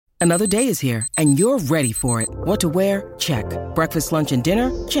Another day is here, and you're ready for it. What to wear? Check. Breakfast, lunch, and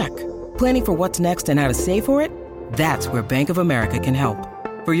dinner? Check. Planning for what's next and how to save for it? That's where Bank of America can help.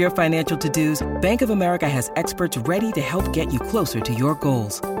 For your financial to-dos, Bank of America has experts ready to help get you closer to your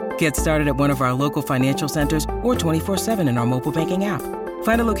goals. Get started at one of our local financial centers or 24/7 in our mobile banking app.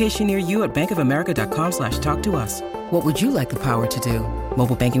 Find a location near you at bankofamerica.com/talktous. What would you like the power to do?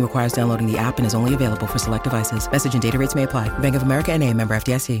 Mobile banking requires downloading the app and is only available for select devices. Message and data rates may apply. Bank of America N.A., member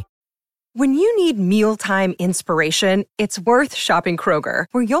FDIC. When you need mealtime inspiration, it's worth shopping Kroger,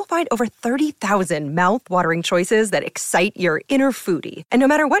 where you'll find over 30,000 mouth-watering choices that excite your inner foodie. And no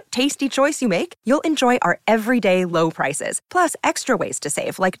matter what tasty choice you make, you'll enjoy our everyday low prices, plus extra ways to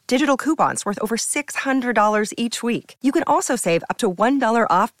save, like digital coupons worth over $600 each week. You can also save up to $1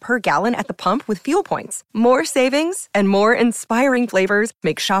 off per gallon at the pump with fuel points. More savings and more inspiring flavors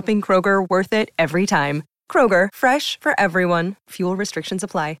make shopping Kroger worth it every time. Kroger, fresh for everyone. Fuel restrictions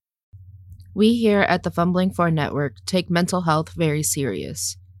apply. We here at the Fumbling For Network take mental health very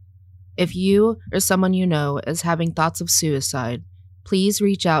serious. If you or someone you know is having thoughts of suicide, please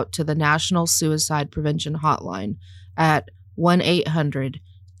reach out to the National Suicide Prevention Hotline at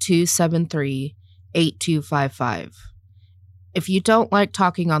 1-800-273-8255. If you don't like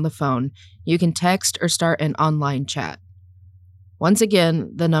talking on the phone, you can text or start an online chat. Once again,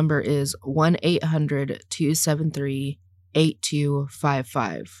 the number is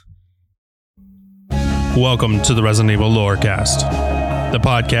 1-800-273-8255. Welcome to the Resident Evil Lorecast, the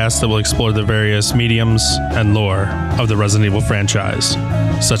podcast that will explore the various mediums and lore of the Resident Evil franchise,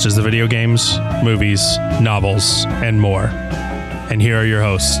 such as the video games, movies, novels, and more. And here are your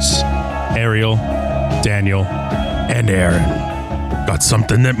hosts, Ariel, Daniel, and Aaron. Got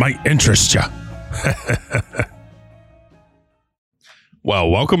something that might interest you. Well,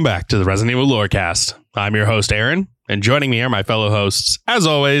 welcome back to the Resident Evil Lorecast. I'm your host, Aaron, and joining me are my fellow hosts, as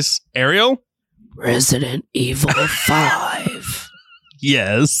always, Ariel. Resident Evil 5.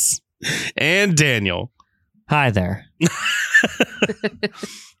 Yes. And Daniel. Hi there.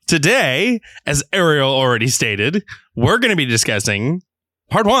 Today, as Ariel already stated, we're going to be discussing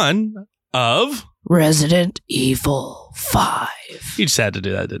part 1 of Resident Evil 5. You just had to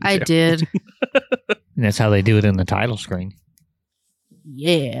do that, didn't you? I did. And that's how they do it in the title screen.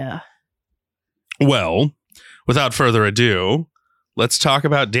 Yeah. Well, without further ado, let's talk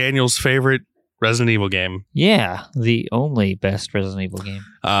about Daniel's favorite Resident Evil game. Yeah, the only best Resident Evil game.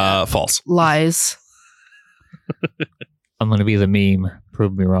 False. Lies. I'm going to be the meme.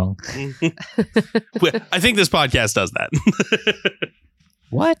 Prove me wrong. Well, I think this podcast does that.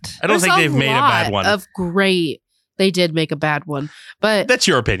 What? I don't think they've made a bad one. They did make a bad one, but that's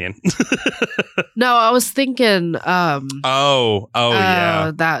your opinion. No, I was thinking. Yeah,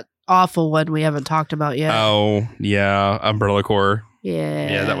 that awful one we haven't talked about yet. Oh yeah, Umbrella Corps.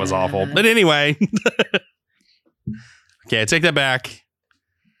 Yeah, that was awful. But anyway, okay, I take that back.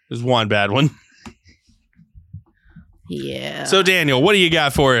 There's one bad one. Yeah. So Daniel, what do you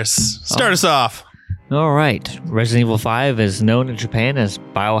got for us? Start us off. All right. Resident Evil 5 is known in Japan as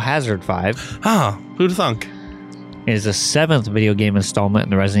Biohazard 5. Who'd have thunk? It is the 7th video game installment in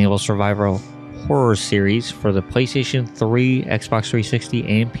the Resident Evil Survival Horror series for the PlayStation 3, Xbox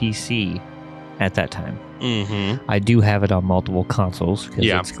 360, and PC at that time. Mm-hmm. I do have it on multiple consoles because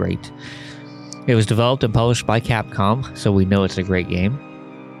it's great. It was developed and published by Capcom, so we know it's a great game.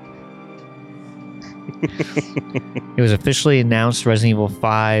 It was officially announced Resident Evil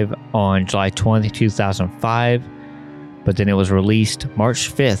 5 on July 20, 2005, but then it was released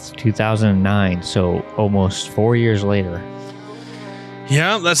March 5th, 2009, so almost 4 years later.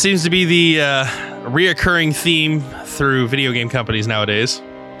 Yeah, that seems to be the reoccurring theme through video game companies nowadays.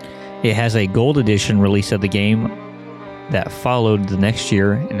 It has a gold edition release of the game that followed the next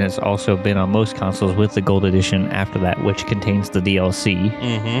year, and has also been on most consoles with the gold edition after that, which contains the DLC.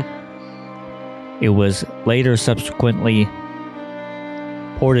 Mm-hmm. It was later subsequently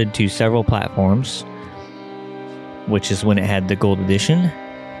ported to several platforms, which is when it had the gold edition.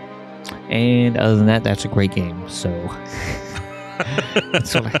 And other than that, that's a great game. So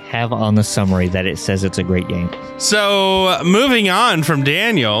that's what I have on the summary, that it says it's a great game. So moving on from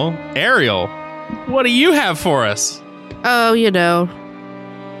Daniel, Ariel, what do you have for us? Oh,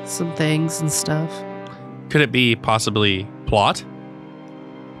 some things and stuff. Could it be possibly plot?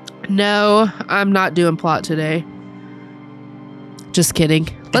 No, I'm not doing plot today. Just kidding.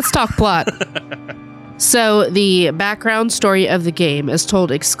 Let's talk plot. So the background story of the game is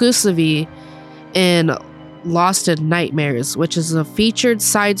told exclusively in Lost in Nightmares, which is a featured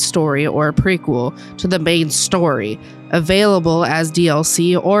side story or a prequel to the main story, available as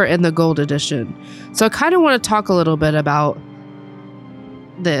DLC or in the Gold Edition. So I kind of want to talk a little bit about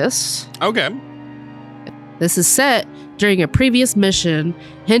this. Okay. This is set during a previous mission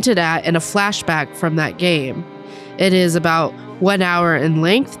hinted at in a flashback from that game. It is about 1 hour in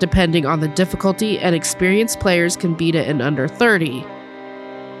length, depending on the difficulty, and experienced players can beat it in under 30.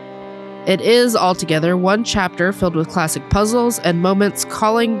 It is altogether one chapter filled with classic puzzles and moments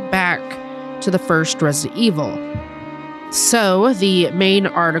calling back to the first Resident Evil. So, the main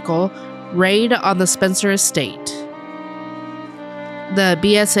article, Raid on the Spencer Estate. The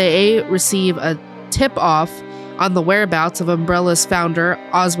BSAA receive a tip-off on the whereabouts of Umbrella's founder,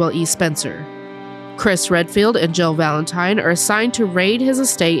 Oswald E. Spencer. Chris Redfield and Jill Valentine are assigned to raid his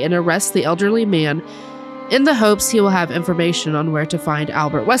estate and arrest the elderly man in the hopes he will have information on where to find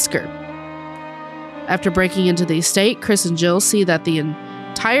Albert Wesker. After breaking into the estate, Chris and Jill see that the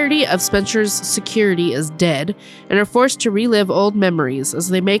entirety of Spencer's security is dead and are forced to relive old memories as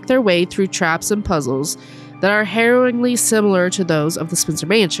they make their way through traps and puzzles that are harrowingly similar to those of the Spencer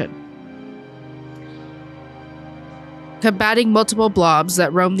Mansion. Combating multiple blobs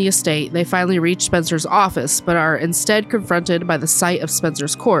that roam the estate, they finally reach Spencer's office, but are instead confronted by the sight of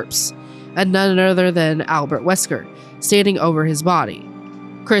Spencer's corpse, and none other than Albert Wesker, standing over his body.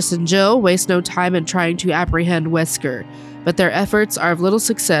 Chris and Jill waste no time in trying to apprehend Wesker, but their efforts are of little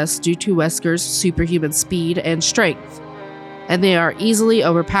success due to Wesker's superhuman speed and strength, and they are easily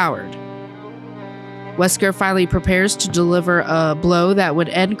overpowered. Wesker finally prepares to deliver a blow that would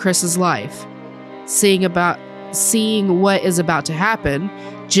end Chris's life. Seeing what is about to happen,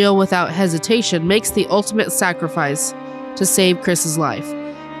 Jill, without hesitation, makes the ultimate sacrifice to save Chris's life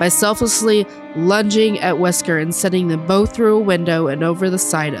by selflessly lunging at Wesker and sending them both through a window and over the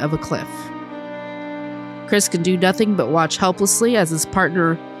side of a cliff. Chris can do nothing but watch helplessly as his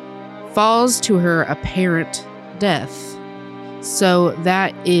partner falls to her apparent death. So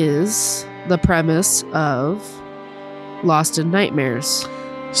that is the premise of Lost in Nightmares.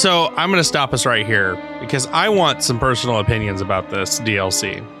 So I'm going to stop us right here because I want some personal opinions about this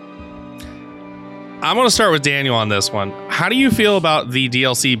DLC. I'm going to start with Daniel on this one. How do you feel about the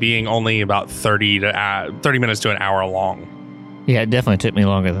DLC being only about 30 minutes to an hour long? Yeah, it definitely took me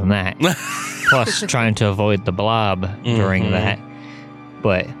longer than that. Plus trying to avoid the blob during that.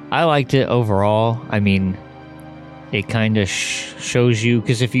 But I liked it overall. I mean, it kind of shows you,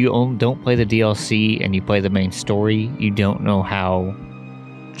 because if you don't play the DLC and you play the main story, you don't know how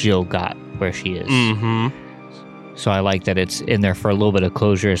Jill got where she is. So I like that it's in there for a little bit of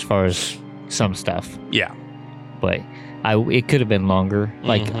closure as far as some stuff. Yeah. But it could have been longer,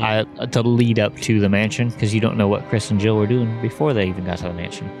 to lead up to the mansion, because you don't know what Chris and Jill were doing before they even got to the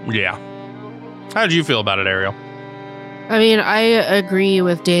mansion. Yeah. How did you feel about it, Ariel? I mean, I agree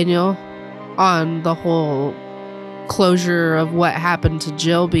with Daniel on the whole closure of what happened to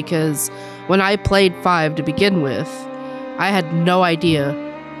Jill, because when I played 5 to begin with, I had no idea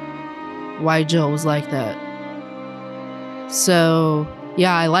why Jill was like that. So,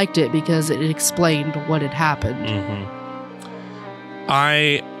 yeah, I liked it because it explained what had happened.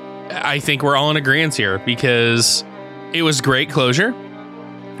 I think we're all in agreement here because it was great closure,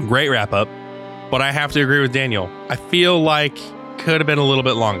 great wrap up, but I have to agree with Daniel. I feel like could have been a little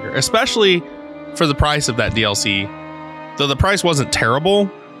bit longer, especially for the price of that DLC. Though the price wasn't terrible,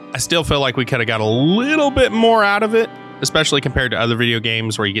 I still feel like we could have got a little bit more out of it, especially compared to other video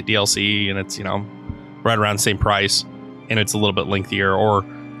games where you get DLC and it's, right around the same price and it's a little bit lengthier or,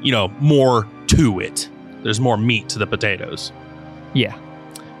 more to it. There's more meat to the potatoes. Yeah.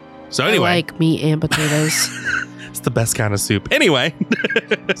 So anyway. I like meat and potatoes. It's the best kind of soup. Anyway.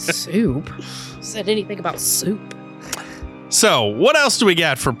 Soup? Who said anything about soup? So, what else do we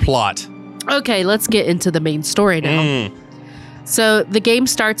got for plot? Okay, let's get into the main story now. So, the game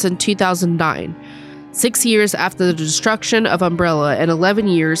starts in 2009, 6 years after the destruction of Umbrella and 11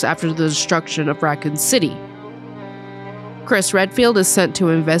 years after the destruction of Raccoon City. Chris Redfield is sent to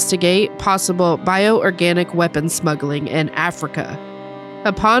investigate possible bioorganic weapon smuggling in Africa.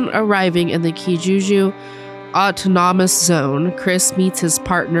 Upon arriving in the Kijuju Autonomous Zone, Chris meets his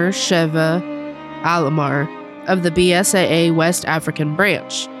partner, Sheva Alomar, of the BSAA West African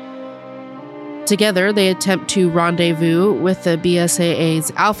branch. Together, they attempt to rendezvous with the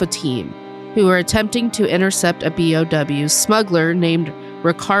BSAA's Alpha team, who are attempting to intercept a BOW smuggler named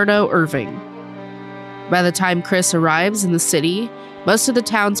Ricardo Irving. By the time Chris arrives in the city, most of the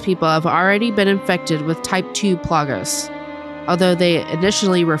townspeople have already been infected with Type 2 plagas, although they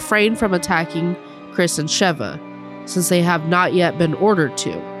initially refrain from attacking Chris and Sheva, since they have not yet been ordered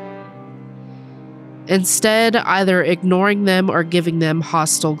to. Instead, either ignoring them or giving them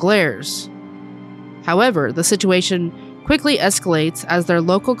hostile glares. However, the situation quickly escalates as their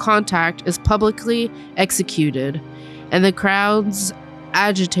local contact is publicly executed, and the crowds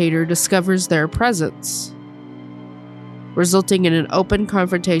agitator discovers their presence, resulting in an open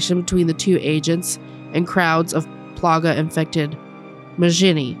confrontation between the two agents and crowds of Plaga-infected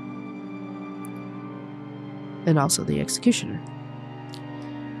Majini, and also the executioner.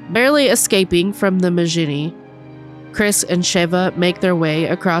 Barely escaping from the Majini, Chris and Sheva make their way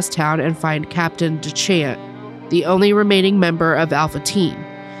across town and find Captain Dechant, the only remaining member of Alpha Team.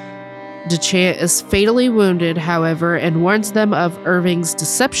 Dechant is fatally wounded, however, and warns them of Irving's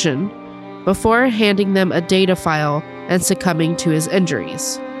deception before handing them a data file and succumbing to his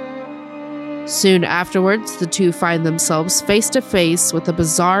injuries. Soon afterwards, the two find themselves face to face with a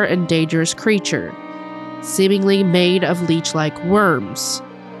bizarre and dangerous creature, seemingly made of leech-like worms,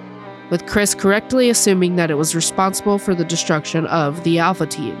 with Chris correctly assuming that it was responsible for the destruction of the Alpha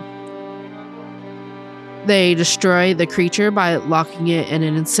Team. They destroy the creature by locking it in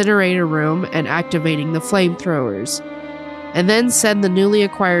an incinerator room and activating the flamethrowers, and then send the newly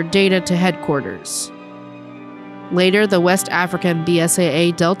acquired data to headquarters. Later, the West African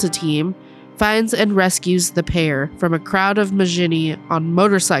BSAA Delta team finds and rescues the pair from a crowd of Majini on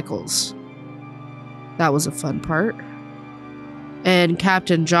motorcycles. That was a fun part. And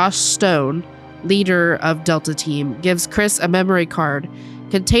Captain Josh Stone, leader of Delta Team, gives Chris a memory card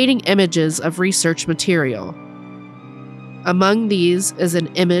containing images of research material. Among these is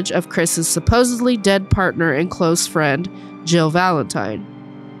an image of Chris's supposedly dead partner and close friend, Jill Valentine.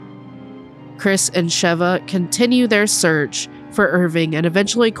 Chris and Sheva continue their search for Irving and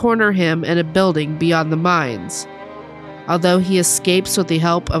eventually corner him in a building beyond the mines, although he escapes with the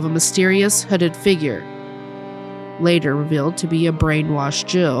help of a mysterious hooded figure, later revealed to be a brainwashed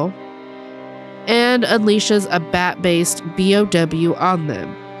Jill, and unleashes a bat-based BOW on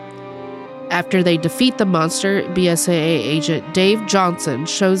them. After they defeat the monster, BSAA agent Dave Johnson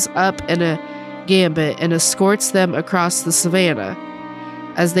shows up in a gambit and escorts them across the savannah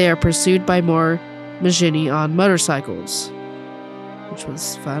as they are pursued by more Majini on motorcycles, which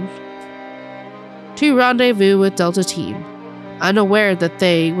was fun, to rendezvous with Delta Team, unaware that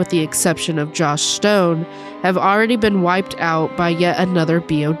they, with the exception of Josh Stone, have already been wiped out by yet another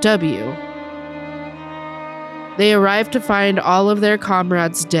BOW. They arrive to find all of their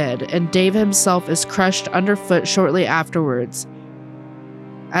comrades dead, and Dave himself is crushed underfoot shortly afterwards,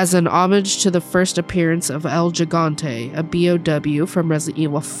 as an homage to the first appearance of El Gigante, a BOW from Resident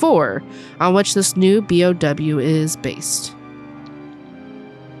Evil 4, on which this new BOW is based.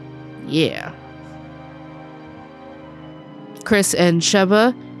 Yeah. Chris and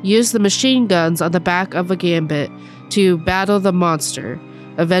Sheva use the machine guns on the back of a Gambit to battle the monster,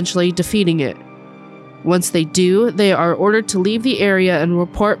 eventually defeating it. Once they do, they are ordered to leave the area and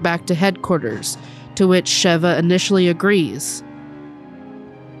report back to headquarters, to which Sheva initially agrees.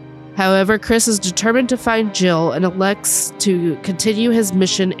 However, Chris is determined to find Jill and elects to continue his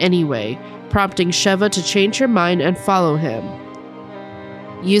mission anyway, prompting Sheva to change her mind and follow him.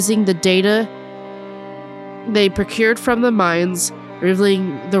 Using the data they procured from the mines,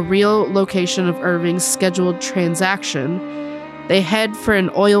 revealing the real location of Irving's scheduled transaction, they head for an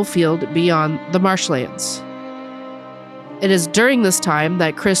oil field beyond the marshlands. It is during this time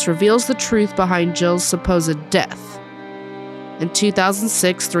that Chris reveals the truth behind Jill's supposed death. In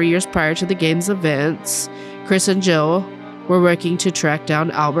 2006, 3 years prior to the game's events, Chris and Jill were working to track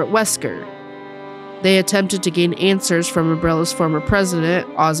down Albert Wesker. They attempted to gain answers from Umbrella's former president,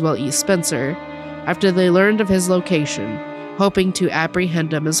 Oswald E. Spencer, after they learned of his location, hoping to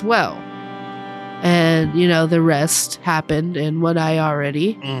apprehend him as well. And, the rest happened in what I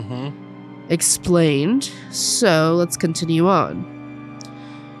already explained. So let's continue on.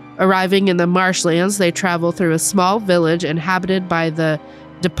 Arriving in the marshlands, they travel through a small village inhabited by the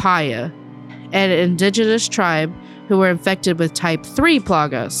Depaya, an indigenous tribe who were infected with Type 3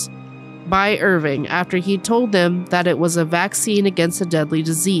 Plagas by Irving after he told them that it was a vaccine against a deadly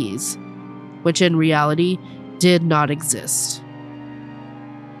disease, which in reality did not exist.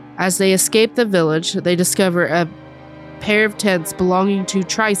 As they escape the village, they discover a pair of tents belonging to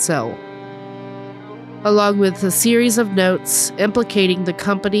Tricell, along with a series of notes implicating the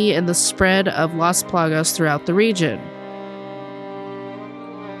company and the spread of Las Plagas throughout the region.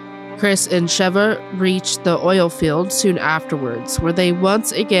 Chris and Sheva reach the oil field soon afterwards, where they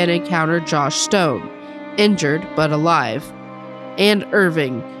once again encounter Josh Stone, injured but alive, and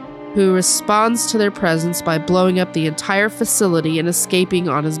Irving, who responds to their presence by blowing up the entire facility and escaping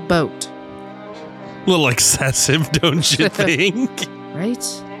on his boat. A little excessive, don't you think? Right?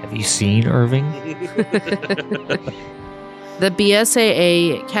 Have you seen Irving? The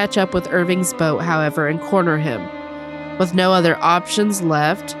BSAA catch up with Irving's boat, however, and corner him. With no other options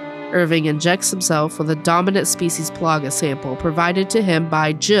left, Irving injects himself with a dominant species Plaga sample provided to him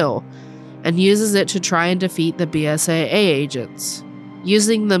by Jill and uses it to try and defeat the BSAA agents.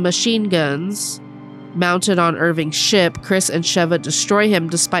 Using the machine guns mounted on Irving's ship, Chris and Sheva destroy him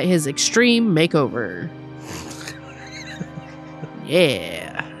despite his extreme makeover.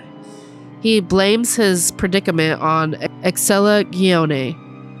 Yeah. He blames his predicament on Excella Guione,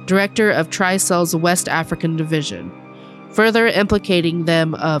 director of Tricell's West African division, further implicating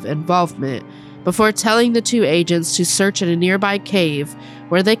them of involvement, before telling the two agents to search in a nearby cave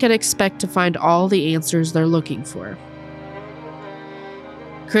where they can expect to find all the answers they're looking for.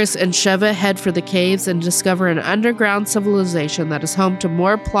 Chris and Sheva head for the caves and discover an underground civilization that is home to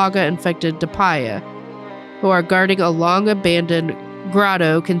more Plaga-infected Dapaya, who are guarding a long-abandoned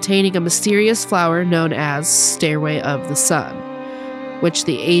grotto containing a mysterious flower known as Stairway of the Sun, which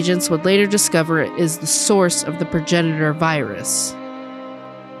the agents would later discover is the source of the progenitor virus.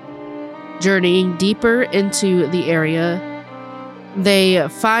 Journeying deeper into the area, they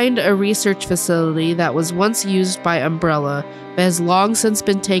find a research facility that was once used by Umbrella, but has long since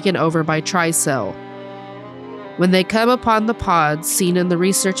been taken over by Tricell. When they come upon the pods seen in the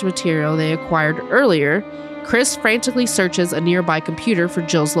research material they acquired earlier, Chris frantically searches a nearby computer for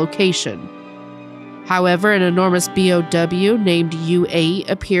Jill's location. However, an enormous BOW named U8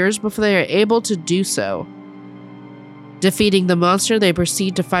 appears before they are able to do so. Defeating the monster, they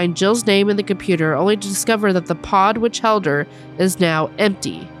proceed to find Jill's name in the computer, only to discover that the pod which held her is now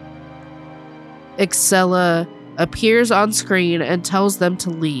empty. Excella appears on screen and tells them to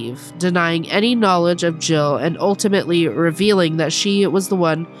leave, denying any knowledge of Jill and ultimately revealing that she was the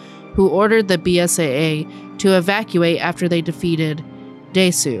one who ordered the BSAA to evacuate after they defeated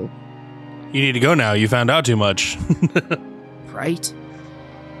Desu. You need to go now. You found out too much. Right?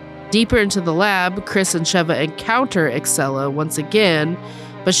 Deeper into the lab, Chris and Sheva encounter Excella once again,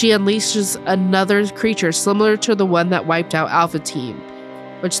 but she unleashes another creature similar to the one that wiped out Alpha Team,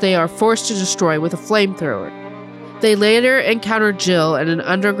 which they are forced to destroy with a flamethrower. They later encounter Jill in an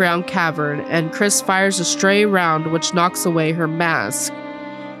underground cavern, and Chris fires a stray round which knocks away her mask,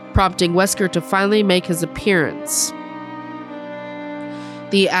 prompting Wesker to finally make his appearance.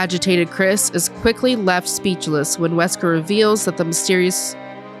 The agitated Chris is quickly left speechless when Wesker reveals that the mysterious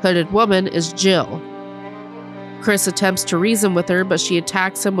hooded woman is Jill. Chris attempts to reason with her, but she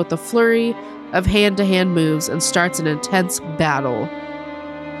attacks him with a flurry of hand-to-hand moves and starts an intense battle.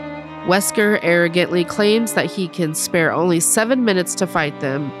 Wesker arrogantly claims that he can spare only 7 minutes to fight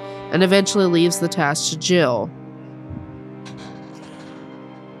them, and eventually leaves the task to Jill.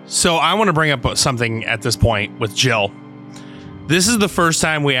 So I want to bring up something at this point with Jill. This is the first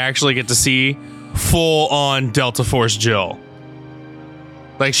time we actually get to see full-on Delta Force Jill.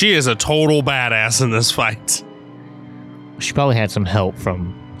 Like, she is a total badass in this fight. She probably had some help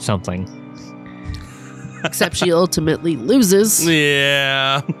from something. Except she ultimately loses.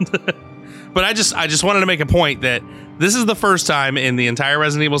 Yeah. But I just wanted to make a point that this is the first time in the entire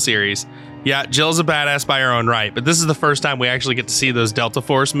Resident Evil series. Yeah, Jill's a badass by her own right, but this is the first time we actually get to see those Delta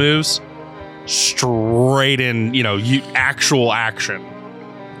Force moves straight in, actual action.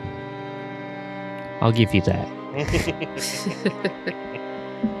 I'll give you that.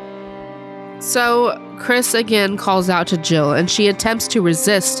 So, Chris again calls out to Jill, and she attempts to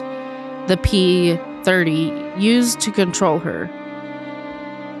resist the P-30 used to control her.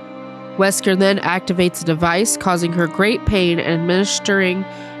 Wesker then activates a device, causing her great pain and administering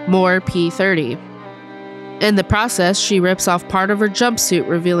more P-30. In the process, she rips off part of her jumpsuit,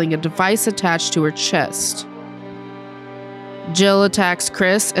 revealing a device attached to her chest. Jill attacks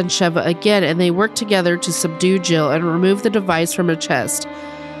Chris and Sheva again, and they work together to subdue Jill and remove the device from her chest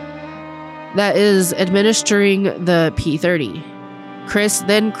that is administering the P-30. Chris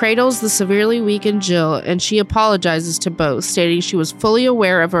then cradles the severely weakened Jill, and she apologizes to both, stating she was fully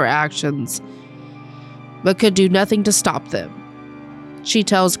aware of her actions, but could do nothing to stop them. She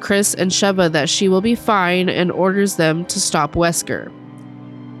tells Chris and Sheva that she will be fine and orders them to stop Wesker.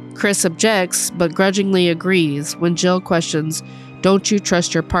 Chris objects, but grudgingly agrees when Jill questions, "Don't you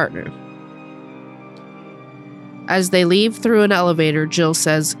trust your partner?" As they leave through an elevator, Jill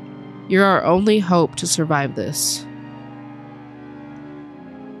says, "You're our only hope to survive this."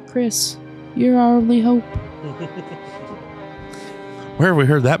 Chris, you're our only hope. Where have we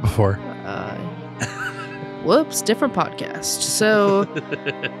heard that before? Whoops, different podcast. So,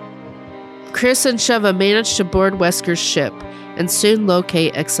 Chris and Sheva manage to board Wesker's ship and soon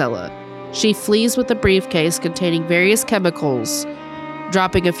locate Excella. She flees with a briefcase containing various chemicals,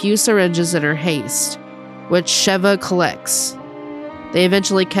 dropping a few syringes in her haste, which Sheva collects. They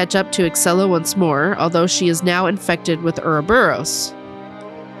eventually catch up to Excella once more, although she is now infected with Ouroboros.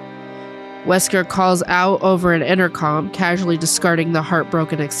 Wesker calls out over an intercom, casually discarding the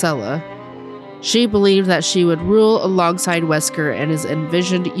heartbroken Excella. She believed that she would rule alongside Wesker in his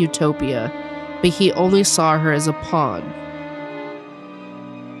envisioned utopia, but he only saw her as a pawn.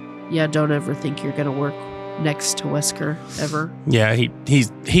 Yeah, don't ever think you're gonna work next to Wesker, ever. Yeah,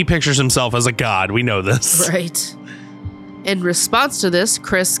 he pictures himself as a god. We know this. Right. In response to this,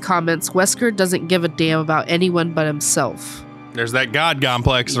 Chris comments Wesker doesn't give a damn about anyone but himself. There's that god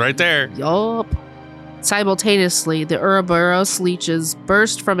complex right there. Yup. Simultaneously, the Ouroboros leeches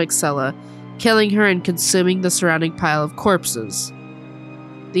burst from Excella, killing her and consuming the surrounding pile of corpses.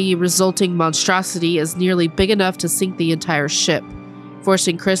 The resulting monstrosity is nearly big enough to sink the entire ship,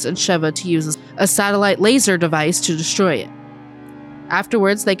 forcing Chris and Sheva to use a satellite laser device to destroy it.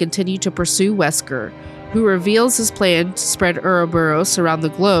 Afterwards, they continue to pursue Wesker, who reveals his plan to spread Ouroboros around the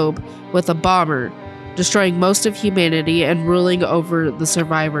globe with a bomber, destroying most of humanity and ruling over the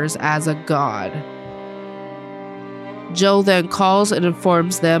survivors as a god. Jill then calls and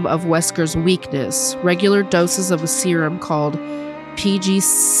informs them of Wesker's weakness, regular doses of a serum called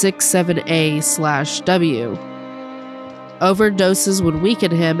PG67A/W. Overdoses would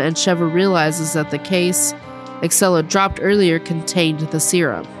weaken him, and Sheva realizes that the case Excella dropped earlier contained the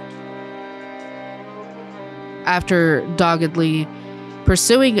serum. After doggedly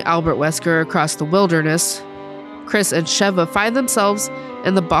pursuing Albert Wesker across the wilderness, Chris and Sheva find themselves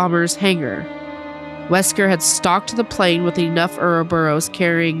in the bomber's hangar. Wesker had stalked the plane with enough Ouroboros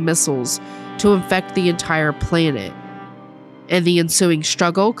carrying missiles to infect the entire planet. In the ensuing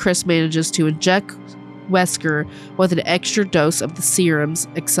struggle, Chris manages to inject Wesker with an extra dose of the serums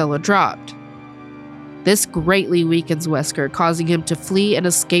Excella dropped. This greatly weakens Wesker, causing him to flee and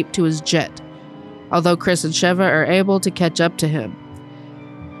escape to his jet, although Chris and Sheva are able to catch up to him.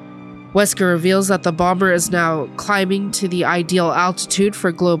 Wesker reveals that the bomber is now climbing to the ideal altitude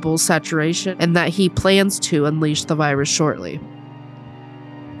for global saturation and that he plans to unleash the virus shortly.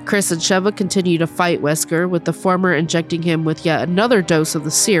 Chris and Sheva continue to fight Wesker, with the former injecting him with yet another dose of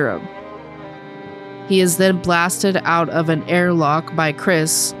the serum. He is then blasted out of an airlock by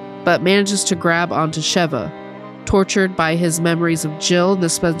Chris, but manages to grab onto Sheva. Tortured by his memories of Jill in the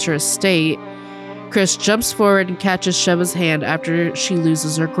splentorous state, Chris jumps forward and catches Sheva's hand after she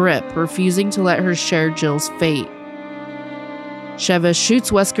loses her grip, refusing to let her share Jill's fate. Sheva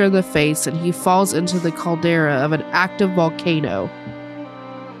shoots Wesker in the face and he falls into the caldera of an active volcano.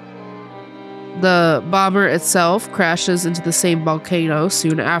 The bomber itself crashes into the same volcano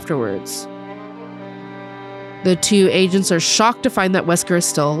soon afterwards. The two agents are shocked to find that Wesker is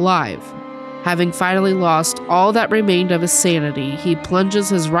still alive. Having finally lost all that remained of his sanity, he plunges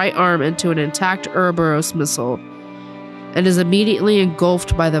his right arm into an intact Ouroboros missile and is immediately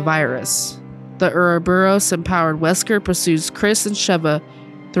engulfed by the virus. The Ouroboros-empowered Wesker pursues Chris and Sheva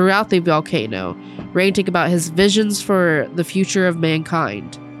throughout the volcano, ranting about his visions for the future of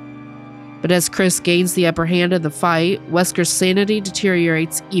mankind. But as Chris gains the upper hand in the fight, Wesker's sanity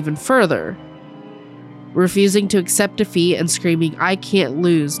deteriorates even further, refusing to accept defeat and screaming, "I can't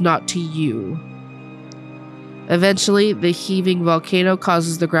lose, not to you." Eventually, the heaving volcano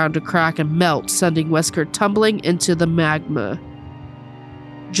causes the ground to crack and melt, sending Wesker tumbling into the magma.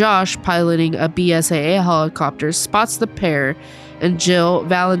 Josh, piloting a BSAA helicopter, spots the pair, and Jill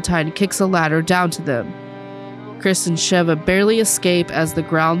Valentine kicks a ladder down to them. Chris and Sheva barely escape as the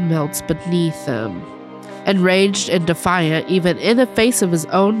ground melts beneath them. Enraged and defiant, even in the face of his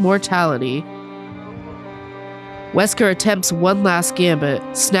own mortality, Wesker attempts one last gambit,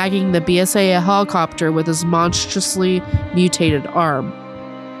 snagging the BSAA helicopter with his monstrously mutated arm.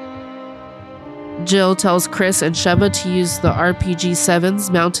 Jill tells Chris and Sheva to use the RPG-7s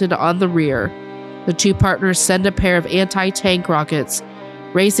mounted on the rear. The two partners send a pair of anti-tank rockets,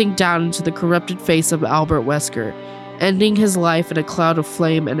 racing down into the corrupted face of Albert Wesker, ending his life in a cloud of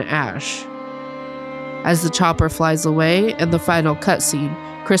flame and ash. As the chopper flies away, in the final cutscene,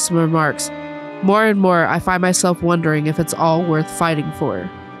 Chris remarks, "More and more, I find myself wondering if it's all worth fighting for."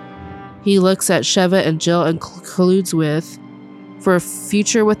 He looks at Sheva and Jill and concludes with, "For a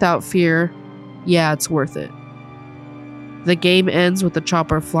future without fear, yeah, it's worth it." The game ends with the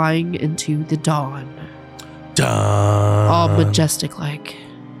chopper flying into the dawn. Dun. All majestic-like.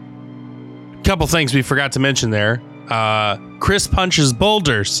 Couple things we forgot to mention there. Chris punches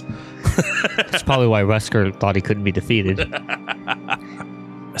boulders. That's probably why Wesker thought he couldn't be defeated.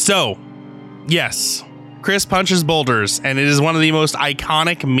 So, yes, Chris punches boulders, and it is one of the most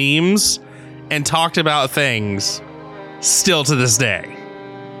iconic memes and talked about things still to this day.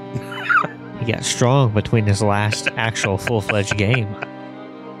 He got strong between his last actual full-fledged game.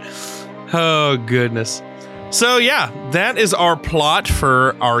 Oh, goodness. So yeah, that is our plot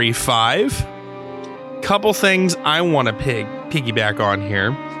for RE5. Couple things I want to piggyback on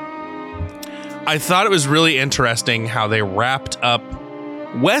here. I thought it was really interesting how they wrapped up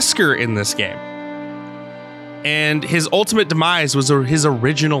Wesker in this game. And his ultimate demise was his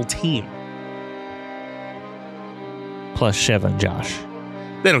original team. Plus Sheva and Josh.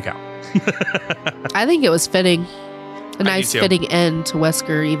 They don't count. I think it was fitting. A nice too. fitting end to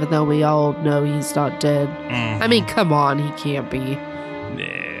Wesker, even though we all know he's not dead. I mean, come on, he can't be.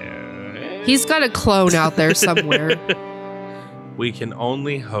 He's got a clone out there somewhere. We can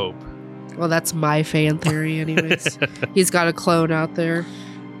only hope. Well, that's my fan theory anyways. He's got a clone out there.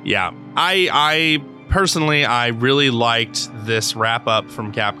 Yeah. I personally, I really liked this wrap up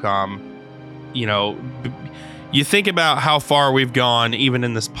from Capcom. You know, you think about how far we've gone, even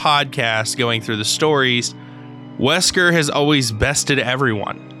in this podcast, going through the stories. Wesker has always bested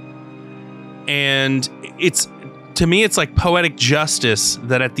everyone. And to me, it's like poetic justice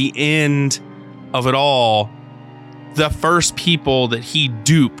that at the end of it all, the first people that he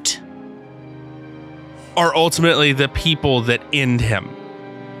duped are ultimately the people that end him.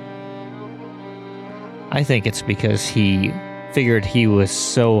 I think it's because he figured he was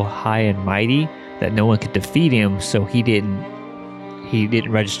so high and mighty that no one could defeat him, so he didn't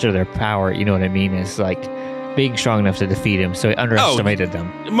register their power. You know what I mean? It's like being strong enough to defeat him, so he underestimated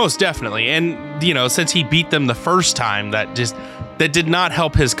them. Most definitely. And, you know, since he beat them the first time, that did not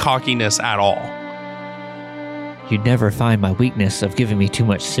help his cockiness at all. You'd never find my weakness of giving me too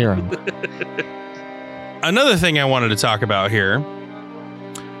much serum. Another thing I wanted to talk about here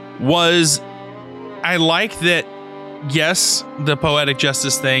was I like that, yes, the poetic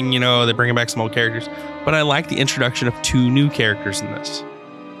justice thing, you know, they're bringing back some old characters, but I like the introduction of 2 new characters in this.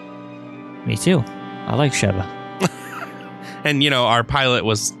 Me too. I like Sheva. And, you know, our pilot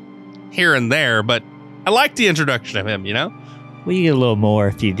was here and there, but I like the introduction of him, you know? Well, you get a little more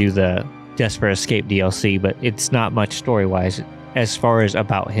if you do the Desperate Escape DLC, but it's not much story-wise as far as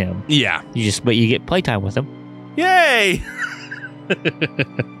about him. Yeah. But you get playtime with him. Yay!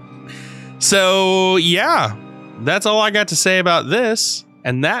 So, yeah, that's all I got to say about this.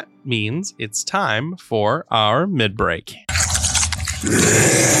 And that means it's time for our mid-break.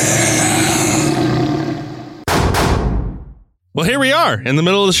 Well, here we are in the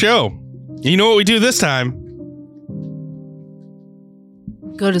middle of the show. You know what we do this time?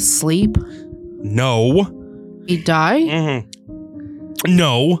 Go to sleep? No. You die? Mm-hmm.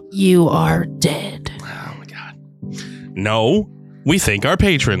 No. You are dead. Oh, my God. No. We thank our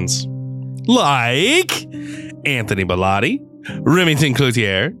patrons. Like Anthony Bellotti, Remington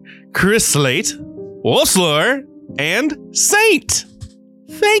Cloutier, Chris Slate, Wolfslore, and Saint.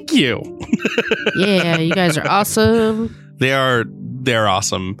 Thank you. Yeah, you guys are awesome. They're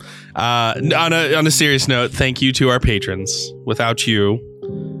awesome. On a serious note, thank you to our patrons. Without you,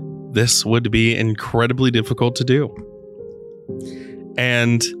 this would be incredibly difficult to do.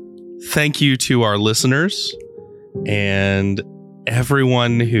 And thank you to our listeners and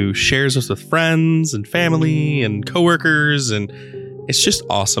everyone who shares us with friends and family and coworkers. And it's just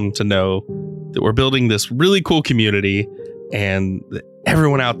awesome to know that we're building this really cool community and that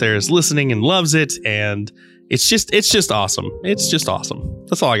everyone out there is listening and loves it. And it's just awesome. It's just awesome.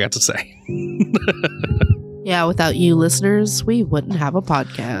 That's all I got to say. Yeah, without you listeners, we wouldn't have a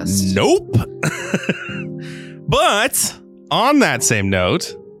podcast. Nope. But on that same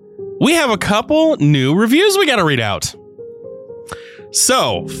note, we have a couple new reviews we got to read out.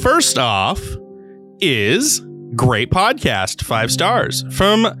 So, first off is great podcast, 5 stars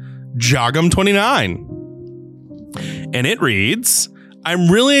from Jogum29. And it reads,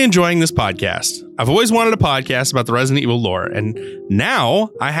 I'm really enjoying this podcast. I've always wanted a podcast about the Resident Evil lore, and now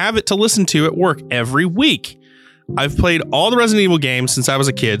I have it to listen to at work every week. I've played all the Resident Evil games since I was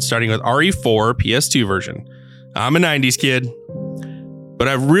a kid, starting with RE4 PS2 version. I'm a 90s kid, but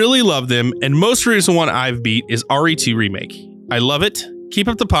I've really loved them, and most recent one I've beat is RE2 Remake. I love it. Keep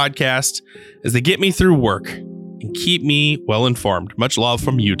up the podcast as they get me through work and keep me well informed. Much love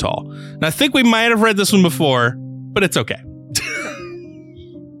from Utah. And I think we might have read this one before, but it's okay.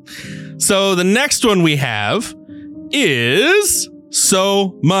 So the next one we have is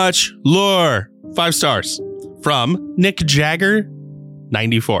So Much Lore. 5 stars from Nick Jagger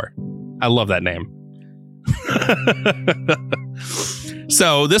 94. I love that name.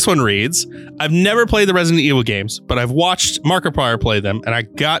 So this one reads, I've never played the Resident Evil games, but I've watched Markiplier play them and I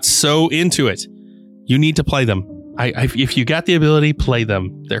got so into it. You need to play them. If you got the ability, play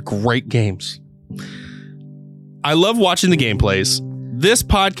them. They're great games. I love watching the gameplays. This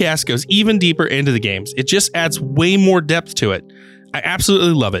podcast goes even deeper into the games. It just adds way more depth to it. I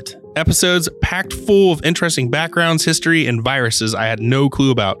absolutely love it. Episodes packed full of interesting backgrounds, history, and viruses I had no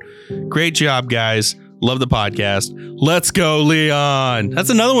clue about. Great job, guys. Love the podcast. Let's go, Leon. That's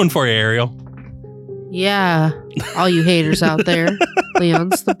another one for you, Ariel. Yeah. All you haters out there,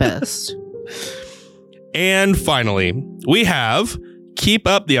 Leon's the best. And finally, we have Keep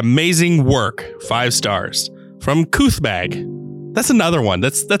Up the Amazing Work, 5 stars, from Koothbag. That's another one.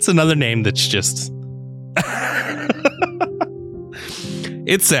 That's another name that's just...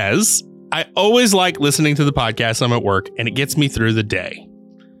 It says, I always like listening to the podcast I'm at work, and it gets me through the day.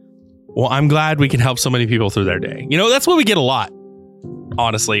 Well, I'm glad we can help so many people through their day. You know, that's what we get a lot,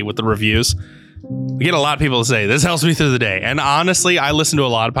 honestly, with the reviews. We get a lot of people to say, this helps me through the day. And honestly, I listen to a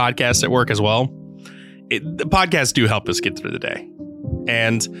lot of podcasts at work as well. The podcasts do help us get through the day.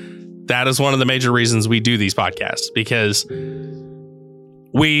 And that is one of the major reasons we do these podcasts, because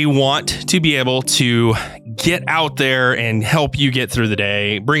we want to be able to get out there and help you get through the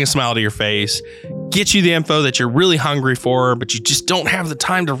day, bring a smile to your face, get you the info that you're really hungry for, but you just don't have the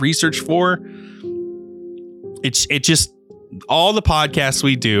time to research for. It just, all the podcasts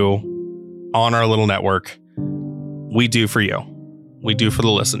we do on our little network, we do for you. We do for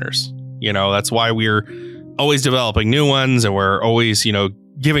the listeners. You know, that's why we're always developing new ones, and we're always, you know,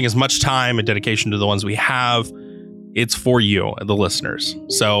 giving as much time and dedication to the ones we have. It's for you, the listeners.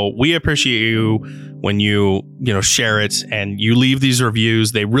 So we appreciate you when you share it and you leave these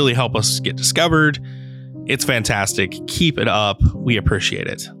reviews. They really help us get discovered. It's fantastic. Keep it up. We appreciate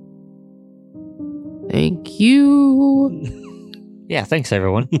it. Thank you. Yeah, thanks,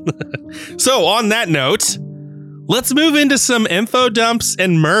 everyone. So on that note, let's move into some info dumps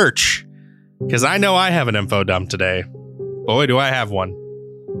and merch. Because I know I have an info dump today. Boy, do I have one.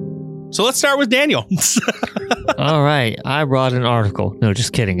 So let's start with Daniel. All right. I brought an article. No,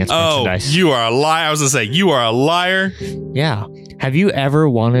 just kidding. It's merchandise. You are a liar. I was going to say, you are a liar. Yeah. Have you ever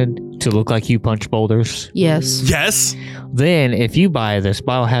wanted to look like you punch boulders? Yes. Yes. Then, if you buy this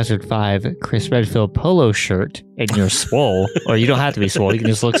Biohazard 5 Chris Redfield polo shirt and you're swole, or you don't have to be swole, you can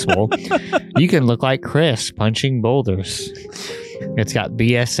just look swole, you can look like Chris punching boulders. It's got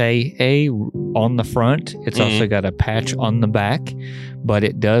BSAA on the front. It's also got a patch on the back, but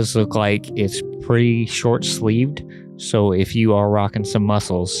it does look like it's pretty short sleeved. So if you are rocking some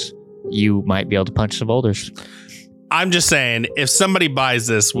muscles, you might be able to punch some boulders. I'm just saying, if somebody buys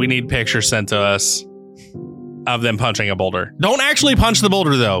this, we need pictures sent to us of them punching a boulder. Don't actually punch the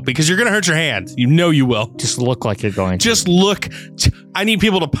boulder, though, because you're going to hurt your hand. You know you will. Just look like you're going to. Just look. I need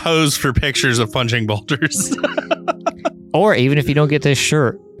people to pose for pictures of punching boulders. Or even if you don't get this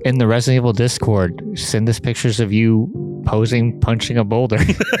shirt, in the Resident Evil Discord, send us pictures of you posing, punching a boulder.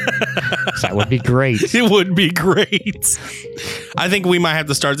 That would be great. It would be great. I think we might have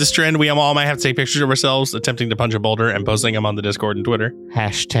to start this trend. We all might have to take pictures of ourselves attempting to punch a boulder and posting them on the Discord and Twitter.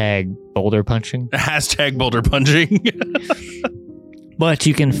 Hashtag boulder punching. Hashtag boulder punching. But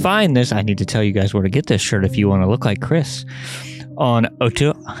you can find this. I need to tell you guys where to get this shirt if you want to look like Chris. On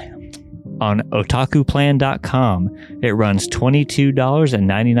otakuplan.com. It runs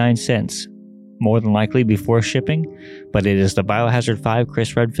 $22.99, more than likely before shipping, but it is the Biohazard 5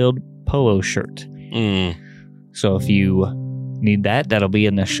 Chris Redfield polo shirt. So if you need that, that'll be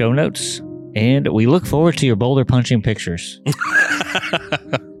in the show notes, and we look forward to your boulder punching pictures.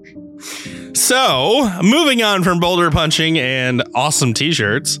 So, moving on from boulder punching and awesome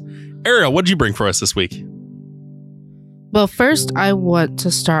t-shirts, Ariel, what did you bring for us this week? Well, first, I want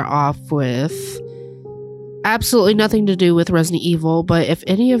to start off with absolutely nothing to do with Resident Evil, but if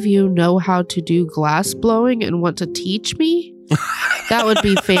any of you know how to do glass blowing and want to teach me, that would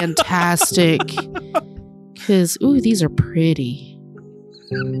be fantastic. Because, ooh, these are pretty.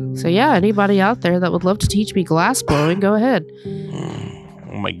 So yeah, anybody out there that would love to teach me glass blowing, go ahead.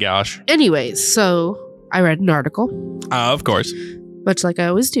 Oh my gosh. Anyways, so I read an article. Of course. Much like I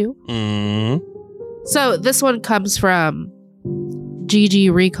always do. So this one comes from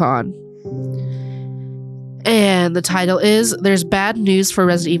GG Recon. And the title is, There's Bad News for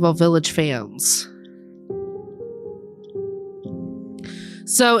Resident Evil Village Fans.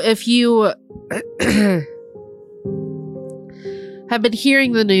 So if you have been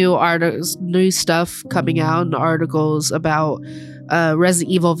hearing the new stuff coming out and articles about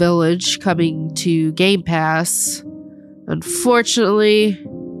Resident Evil Village coming to Game Pass, unfortunately,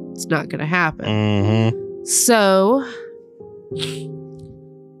 it's not going to happen. So,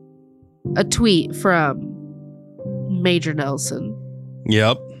 a tweet from Major Nelson.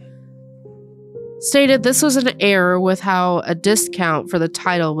 Yep. Stated this was an error with how a discount for the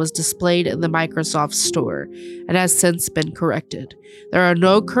title was displayed in the Microsoft Store and has since been corrected. There are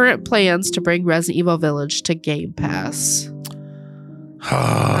no current plans to bring Resident Evil Village to Game Pass.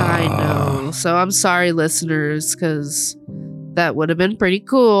 I know. So I'm sorry, listeners, because that would have been pretty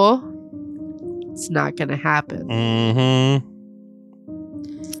cool. It's not going to happen. Mm-hmm.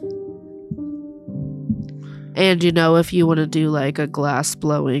 And, if you want to do like a glass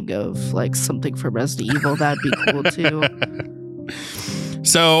blowing of like something from Resident Evil, that'd be cool too.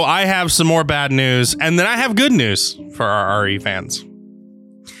 So I have some more bad news, and then I have good news for our RE fans.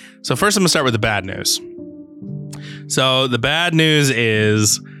 So first I'm going to start with the bad news. So the bad news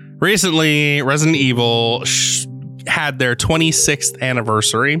is recently Resident Evil had their 26th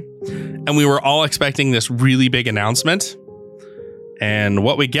anniversary, and we were all expecting this really big announcement. And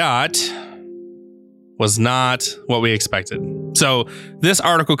what we got was not what we expected. So this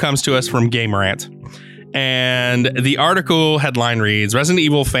article comes to us from Gamerant. And the article headline reads, Resident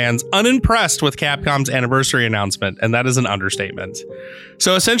Evil fans unimpressed with Capcom's anniversary announcement. And that is an understatement.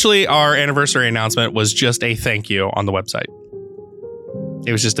 So essentially, our anniversary announcement was just a thank you on the website.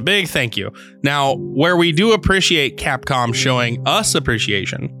 It was just a big thank you. Now, where we do appreciate Capcom showing us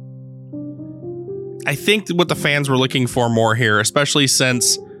appreciation, I think what the fans were looking for more here, especially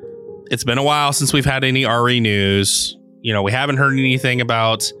since it's been a while since we've had any RE news. We haven't heard anything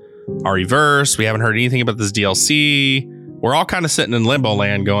about REverse. We haven't heard anything about this DLC. We're all kind of sitting in limbo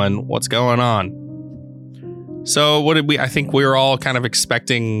land going, what's going on? So I think we were all kind of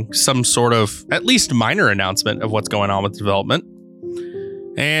expecting some sort of at least minor announcement of what's going on with development.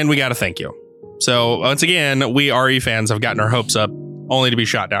 And we got to thank you. So once again, we RE fans have gotten our hopes up only to be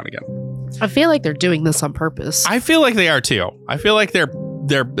shot down again. I feel like they're doing this on purpose. I feel like they are too. I feel like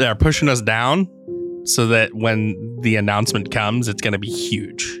they're pushing us down so that when the announcement comes, it's going to be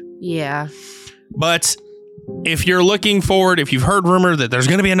huge. Yeah. But if you're looking forward, if you've heard rumor that there's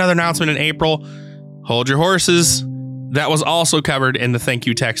going to be another announcement in April, hold your horses. That was also covered in the thank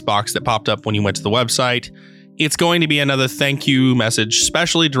you text box that popped up when you went to the website. It's going to be another thank you message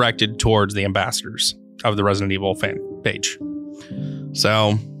specially directed towards the ambassadors of the Resident Evil fan page.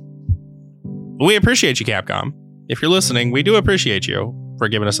 So we appreciate you, Capcom. If you're listening, we do appreciate you for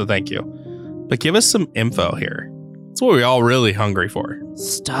giving us a thank you. But give us some info here. That's what we're all really hungry for.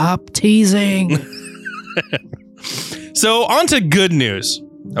 Stop teasing. So on to good news.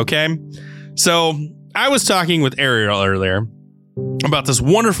 Okay. So I was talking with Ariel earlier about this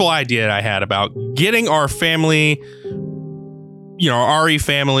wonderful idea I had about getting our family, our RE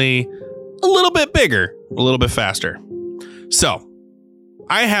family, a little bit bigger, a little bit faster. So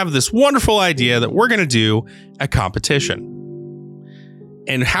I have this wonderful idea that we're going to do a competition.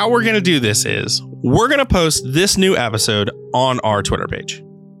 And how we're going to do this is we're going to post this new episode on our Twitter page.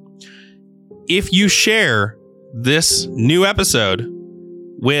 If you share this new episode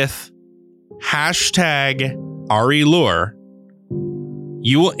with hashtag ReLore,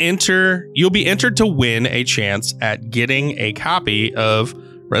 you'll be entered to win a chance at getting a copy of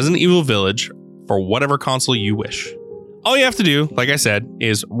Resident Evil Village for whatever console you wish. All you have to do, like I said,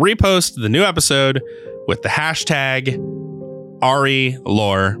 is repost the new episode with the hashtag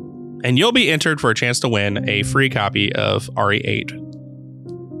ReLore, and you'll be entered for a chance to win a free copy of RE8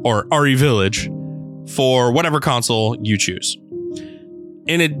 or RE Village for whatever console you choose.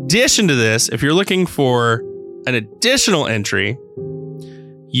 In addition to this, if you're looking for an additional entry,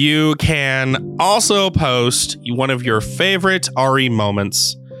 you can also post one of your favorite RE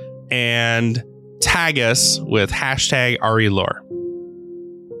moments and tag us with hashtag ReLore.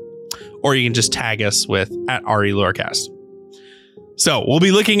 Or you can just tag us with @ReLorecast. So we'll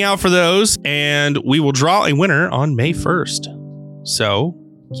be looking out for those, and we will draw a winner on May 1st. So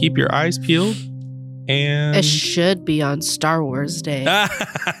keep your eyes peeled. And it should be on Star Wars Day.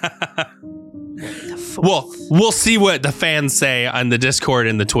 Well, we'll see what the fans say on the Discord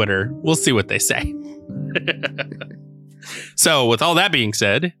and the Twitter. We'll see what they say. So with all that being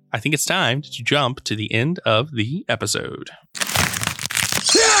said, I think it's time to jump to the end of the episode.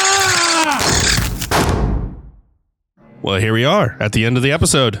 Well, here we are at the end of the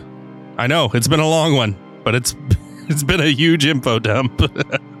episode. I know it's been a long one, but it's been a huge info dump.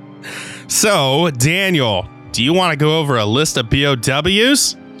 So, Daniel, do you want to go over a list of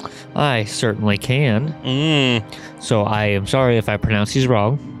POWs? I certainly can. So I am sorry if I pronounce these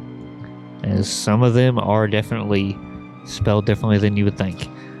wrong, as some of them are definitely spelled differently than you would think.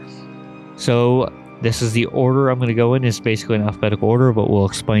 So this is the order I'm going to go in. It's basically an alphabetical order, but we'll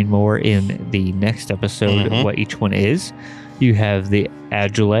explain more in the next episode what each one is. You have the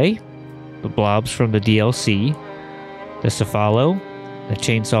Adulae, the blobs from the DLC, the Cephalo, the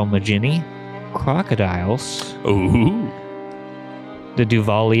Chainsaw Magini, crocodiles, the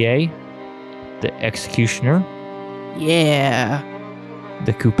Duvalier, the Executioner, Yeah.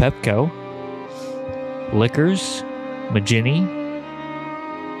 the Kupepko, Lickers, Magini,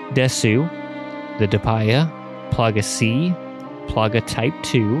 Desu, the Depaya, Plaga C, Plaga Type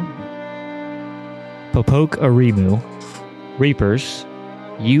 2, Popoke Arimu, Reapers,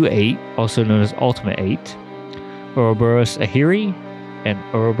 U8, also known as Ultimate 8, Ouroboros Ahiri, and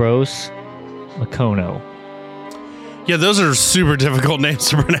Ouroboros Makono. Yeah, those are super difficult names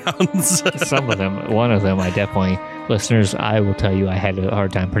to pronounce. Some of them, one of them, I definitely, listeners, I will tell you I had a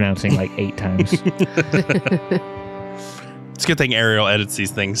hard time pronouncing like 8 times. It's a good thing Ariel edits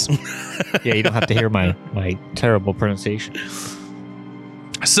these things. Yeah, you don't have to hear my terrible pronunciation.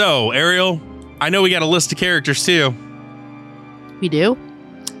 So, Ariel, I know we got a list of characters too. We do?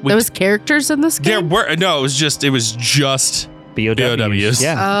 There was characters in this game? It was just BOWs.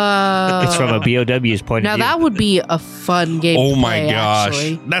 Yeah. It's from a BOW's point of view. Now that would be a fun game Oh to my play, gosh.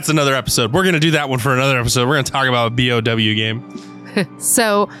 actually. That's another episode. We're going to do that one for another episode. We're going to talk about a BOW game.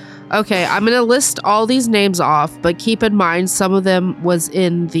 So, okay, I'm going to list all these names off, but keep in mind some of them was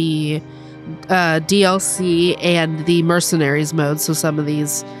in the DLC and the Mercenaries mode. So some of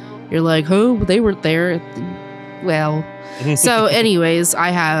these, you're like, oh, they weren't there. Well, so anyways, I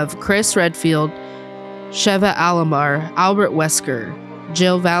have Chris Redfield, Sheva Alomar, Albert Wesker,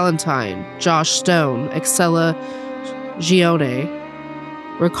 Jill Valentine, Josh Stone, Excella Gione,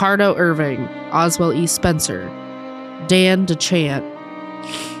 Ricardo Irving, Oswell E. Spencer, Dan DeChant,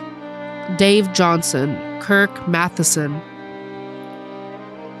 Dave Johnson, Kirk Matheson,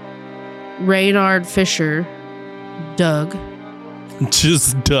 Reynard Fisher, Doug,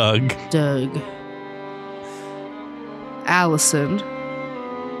 Allison,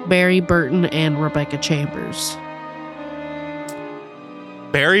 Barry Burton, and Rebecca Chambers.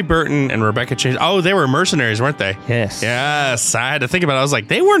 Barry Burton and Rebecca Chambers. Oh, they were mercenaries, weren't they? Yes. Yes. I had to think about it. I was like,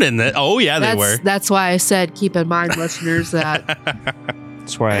 they weren't in that. Oh, yeah, they were. That's why I said keep in mind, listeners, that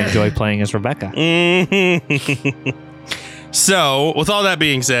That's why I enjoy playing as Rebecca. So, with all that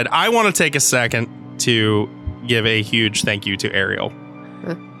being said, I want to take a second to give a huge thank you to Ariel.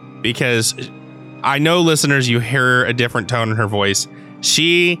 Because I know, listeners, you hear a different tone in her voice.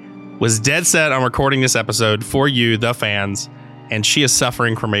 She was dead set on recording this episode for you, the fans, and she is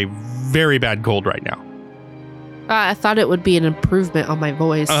suffering from a very bad cold right now. I thought it would be an improvement on my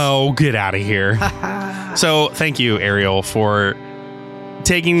voice. Oh, get out of here. So thank you, Ariel, for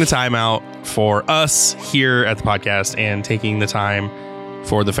taking the time out for us here at the podcast and taking the time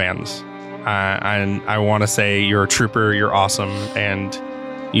for the fans. I want to say you're a trooper, you're awesome, and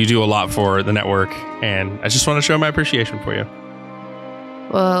you do a lot for the network, and I just want to show my appreciation for you.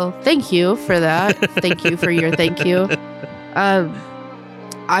 Well, thank you for that. Thank you for your thank you.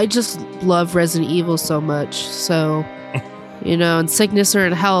 I just love Resident Evil so much. So, in sickness or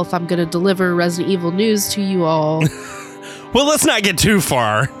in health, I'm going to deliver Resident Evil news to you all. Well, let's not get too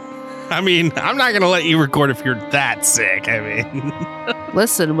far. I mean, I'm not going to let you record if you're that sick. I mean,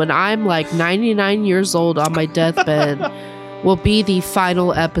 listen, when I'm like 99 years old on my deathbed, will be the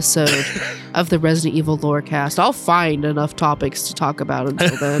final episode of the Resident Evil Lorecast. I'll find enough topics to talk about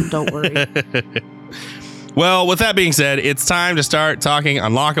until then. Don't worry. Well, with that being said, it's time to start talking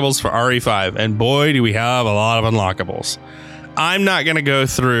unlockables for RE5. And boy, do we have a lot of unlockables. I'm not going to go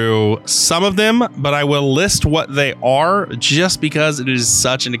through some of them, but I will list what they are just because it is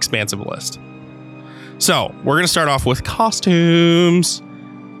such an expansive list. So we're going to start off with costumes.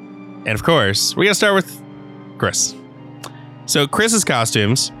 And of course, we're going to start with Chris. So Chris's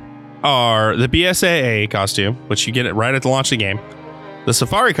costumes are the BSAA costume, which you get it right at the launch of the game. The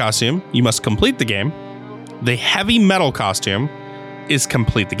Safari costume, you must complete the game. The Heavy Metal costume is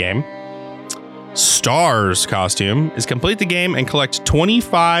complete the game. Stars costume is complete the game and collect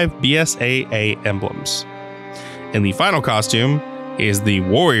 25 BSAA emblems. And the final costume is the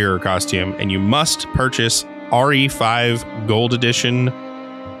Warrior costume, and you must purchase RE5 Gold Edition,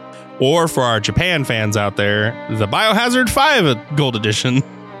 or for our Japan fans out there, the Biohazard 5 Gold Edition.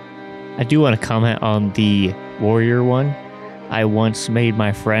 I do want to comment on the Warrior one. I once made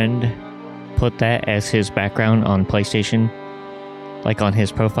my friend put that as his background on PlayStation, like on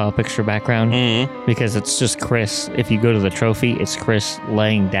his profile picture background, because it's just Chris. If you go to the trophy, it's Chris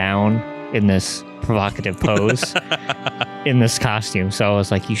laying down in this provocative pose in this costume. So I was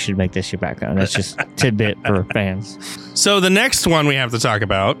like, you should make this your background. That's just tidbit for fans. So the next one we have to talk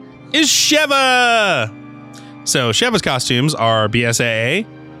about is Sheva. So Sheva's costumes are BSAA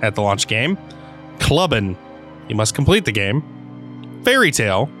at the launch game, Clubbin', you must complete the game, Fairy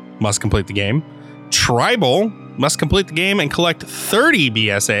Tale, must complete the game, Tribal, must complete the game and collect 30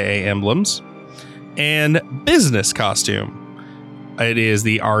 BSAA emblems, and Business costume. It is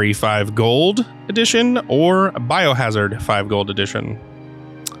the RE5 Gold Edition or Biohazard 5 Gold Edition.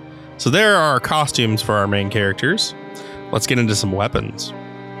 So there are our costumes for our main characters. Let's get into some weapons.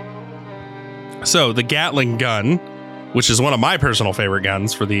 So the Gatling gun, which is one of my personal favorite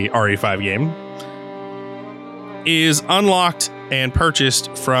guns for the RE5 game, is unlocked and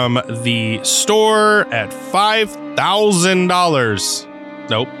purchased from the store at $5,000.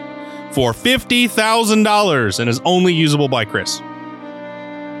 Nope. For $50,000 and is only usable by Chris.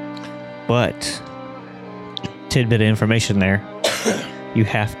 But tidbit of information there. You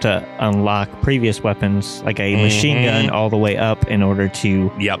have to unlock previous weapons like a machine gun all the way up in order to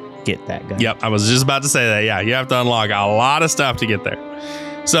get that gun. Yep, I was just about to say that. Yeah, you have to unlock a lot of stuff to get there.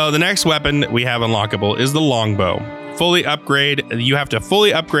 So the next weapon we have unlockable is the longbow. You have to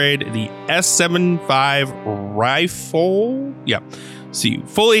fully upgrade the S75 rifle. Yep. So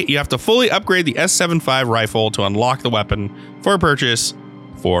you have to fully upgrade the S75 rifle to unlock the weapon for purchase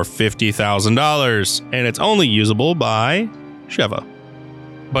for $50,000. And it's only usable by Sheva.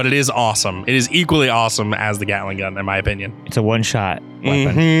 But it is awesome. It is equally awesome as the Gatling gun, in my opinion. It's a one-shot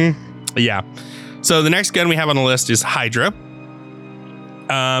weapon. Mm-hmm. Yeah. So the next gun we have on the list is Hydra.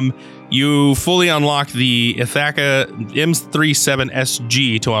 You fully unlock the Ithaca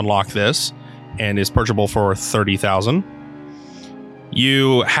M37SG to unlock this, and is purchasable for $30,000.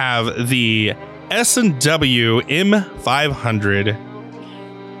 You have the S&W M500,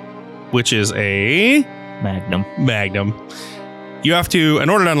 which is a Magnum. You have to, in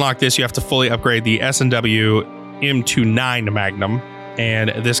order to unlock this, you have to fully upgrade the S&W M29 Magnum,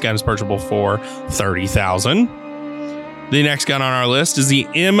 and this gun is purchasable for $30,000. The next gun on our list is the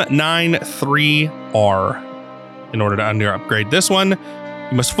M93R. In order to upgrade this one,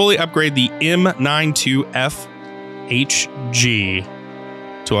 you must fully upgrade the M92F HG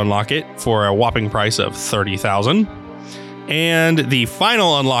to unlock it for a whopping price of $30,000. And the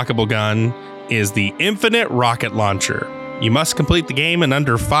final unlockable gun is the Infinite Rocket Launcher. You must complete the game in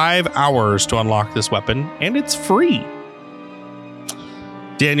under 5 hours to unlock this weapon, and it's free.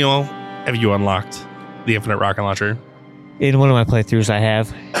 Daniel, have you unlocked the Infinite Rocket Launcher? In one of my playthroughs, I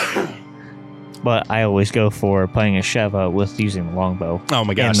have. But I always go for playing a Sheva with using the longbow. Oh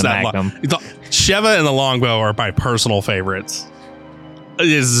my gosh, that Magnum. Sheva and the longbow are my personal favorites.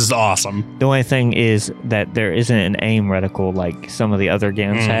 This is awesome. The only thing is that there isn't an aim reticle like some of the other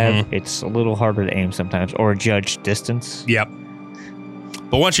games have. It's a little harder to aim sometimes, or judge distance. Yep.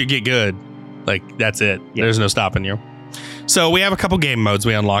 But once you get good, that's it. Yep. There's no stopping you. So we have a couple game modes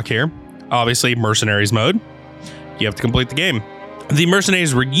we unlock here. Obviously, Mercenaries mode. You have to complete the game. The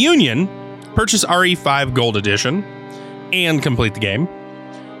Mercenaries Reunion, purchase RE5 Gold Edition and complete the game.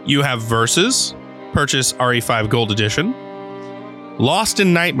 You have Versus, purchase RE5 Gold Edition. Lost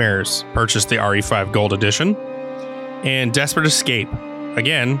in Nightmares, purchase the RE5 Gold Edition. And Desperate Escape,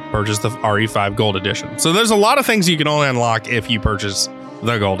 again, purchase the RE5 Gold Edition. So there's a lot of things you can only unlock if you purchase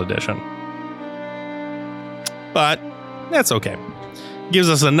the Gold Edition. But that's okay. Gives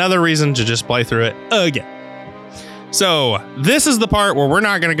us another reason to just play through it again. So this is the part where we're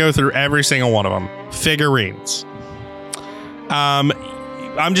not going to go through every single one of them. Figurines. I'm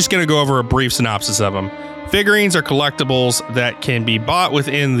just going to go over a brief synopsis of them. Figurines are collectibles that can be bought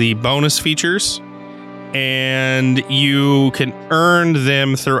within the bonus features, and you can earn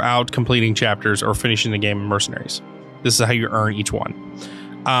them throughout completing chapters or finishing the game in Mercenaries. This is how you earn each one.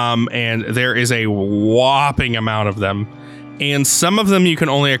 And there is a whopping amount of them, and some of them you can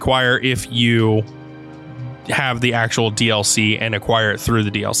only acquire if you have the actual DLC and acquire it through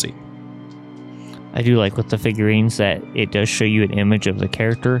the DLC. I do like with the figurines that it does show you an image of the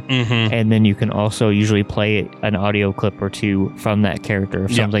character, and then you can also usually play an audio clip or two from that character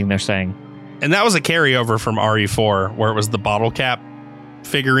of something they're saying. And that was a carryover from RE4, where it was the bottle cap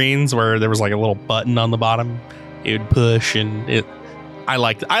figurines, where there was like a little button on the bottom. It would push, and I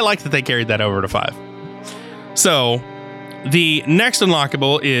liked that they carried that over to 5. So the next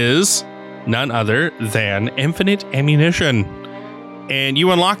unlockable is none other than Infinite Ammunition. And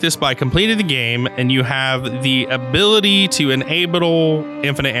you unlock this by completing the game, and you have the ability to enable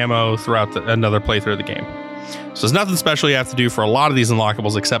infinite ammo throughout another playthrough of the game. So there's nothing special you have to do for a lot of these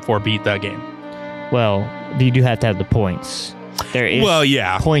unlockables except for beat that game. Well, you do have to have the points. There is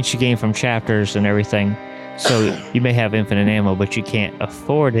points you gain from chapters and everything. So you may have infinite ammo, but you can't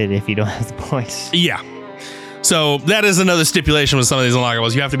afford it if you don't have the points. Yeah. So that is another stipulation with some of these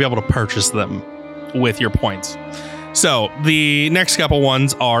unlockables. You have to be able to purchase them with your points. So the next couple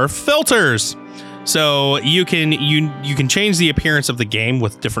ones are filters. So you can change the appearance of the game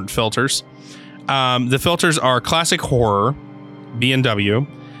with different filters. The filters are classic horror, B&W,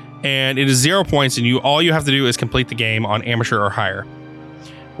 and it is 0 points, and all you have to do is complete the game on amateur or higher.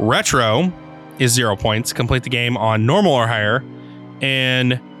 Retro is 0 points, complete the game on normal or higher,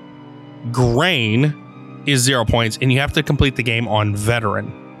 and grain is 0 points, and you have to complete the game on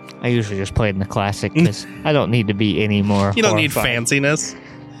veteran. I usually just play in the classic because I don't need to be any more. You don't need horrified. fanciness.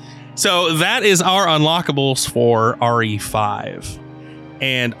 So that is our unlockables for RE5.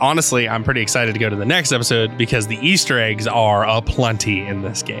 And honestly, I'm pretty excited to go to the next episode because the Easter eggs are aplenty in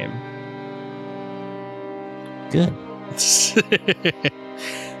this game. Good.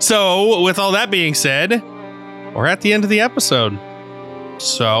 So with all that being said, we're at the end of the episode.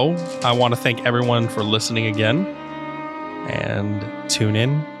 So I want to thank everyone for listening again and tune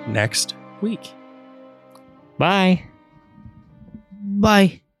in next week. Bye.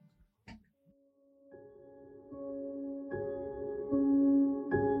 Bye.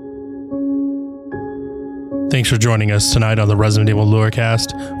 Thanks for joining us tonight on the Resident Evil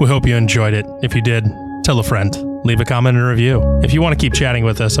Lorecast. We hope you enjoyed it. If you did, tell a friend. Leave a comment and a review. If you want to keep chatting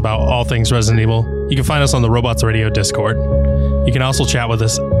with us about all things Resident Evil, you can find us on the Robots Radio Discord. You can also chat with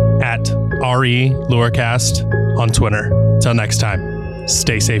us at RE Lorecast on Twitter. Till next time,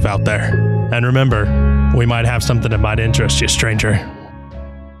 stay safe out there. And remember, we might have something that might interest you, stranger.